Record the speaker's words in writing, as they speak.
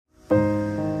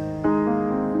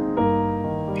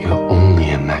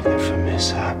magnet for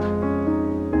mishap,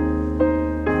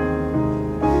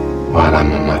 while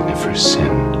I'm a magnet for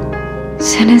sin.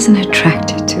 Sin isn't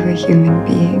attracted to a human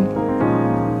being.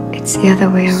 It's the other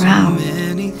way around. So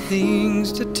many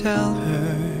things to tell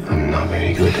her. I'm not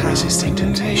very good at resisting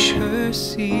temptation. Her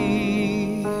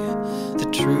see the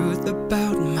truth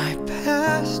about my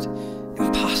past.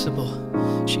 Impossible.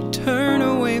 She'd turn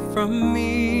away from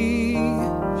me.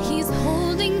 He's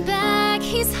holding back,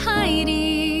 he's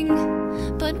hiding,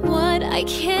 but what I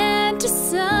can't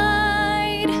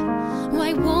decide.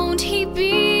 Why won't he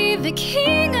be the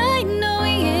king I know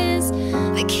he is,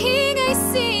 the king I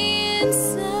see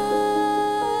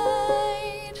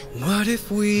inside? What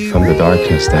if we From the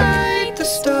darkness, then the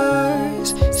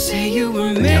stars say you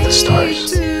were the made other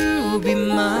stars. to be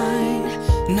mine?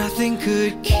 Nothing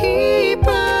could keep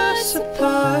us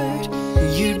apart.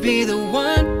 You'd be the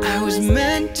one I was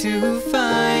meant to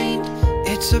find.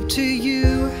 It's up to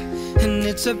you and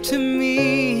it's up to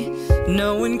me.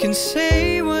 No one can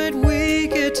say what we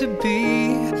get to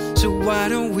be. So why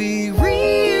don't we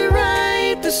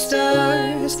rewrite the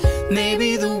stars?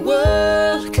 Maybe the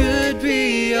world could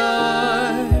be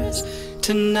ours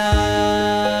tonight.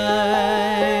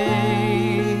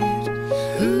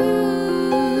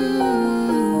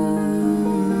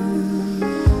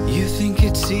 You think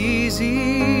it's easy?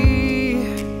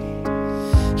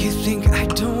 You think I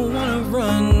don't want to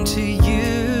run to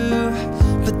you?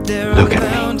 But there are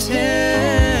mountains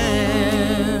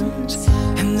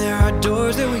and there are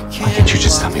doors that we can't. Why can't you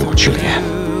just tell me what you can?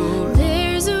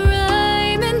 There's a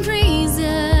rhyme and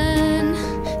reason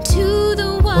to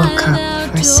the wild Woke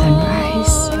up for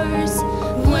sunrise,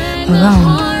 when the alone.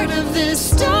 heart of this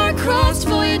star-crossed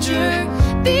Voyager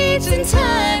beats in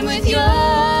time with yours.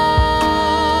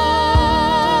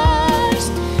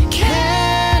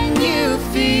 Can you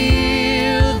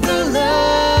feel the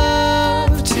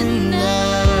love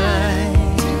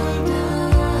tonight?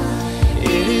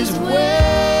 It is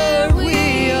where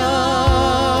we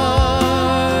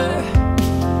are.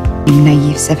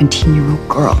 Naive 17-year-old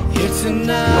girl. It's I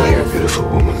know you're a beautiful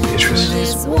woman, Beatrice.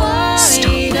 Stop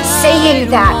saying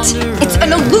that! It's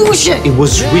an illusion! It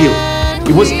was real.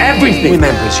 It was everything.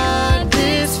 Remembers you.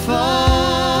 this far.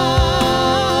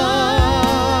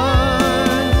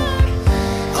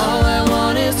 All I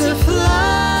want is to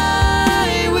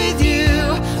fly with you.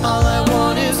 All I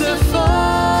want is to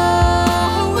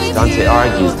fall with you. Dante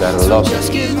argues that a love Just is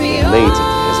give me related to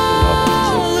his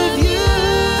all beloved. of you.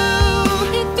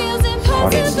 It feels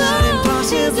impossible. Not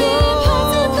impossible.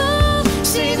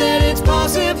 Say that it's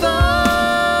possible.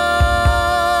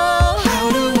 How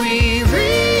do we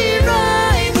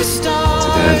rewrite the stars?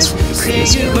 dance with the Say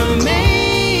previous you were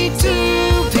made to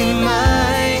be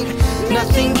mine.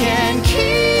 Nothing can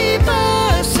keep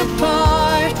us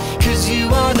apart. 'Cause you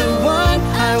are the one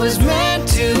I was meant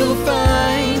to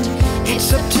find. It's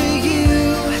up to you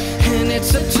and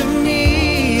it's up to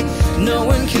me. No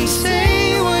one can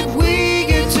say what we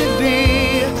get to be.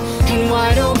 And why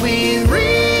don't we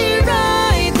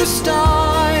rewrite the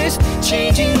stars,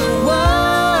 changing the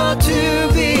world to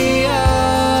be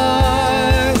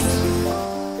ours?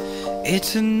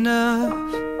 It's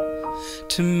enough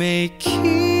to make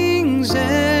kings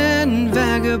and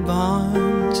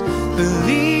vagabonds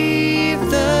believe